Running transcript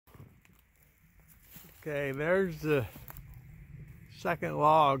Okay, there's the second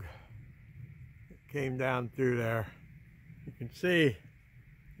log that came down through there. You can see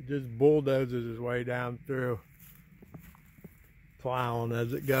it just bulldozes its way down through, plowing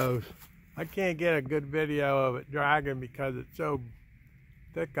as it goes. I can't get a good video of it dragging because it's so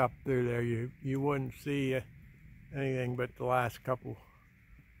thick up through there. You wouldn't see anything but the last couple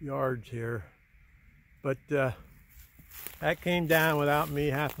yards here. But that came down without me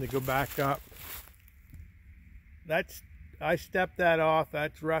having to go back up. I stepped that off.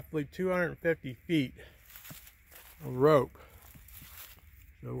 That's roughly 250 feet of rope.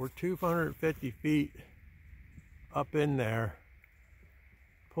 So we're 250 feet up in there,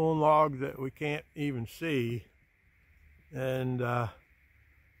 pulling logs that we can't even see. And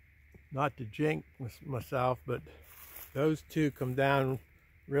not to jinx myself, but those two come down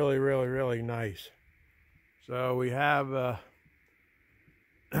really nice. So we have I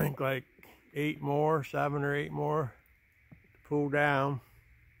think like 7 or 8 more to pull down.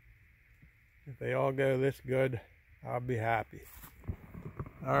 If they all go this good, I'll be happy.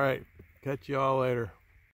 All right, catch you all later.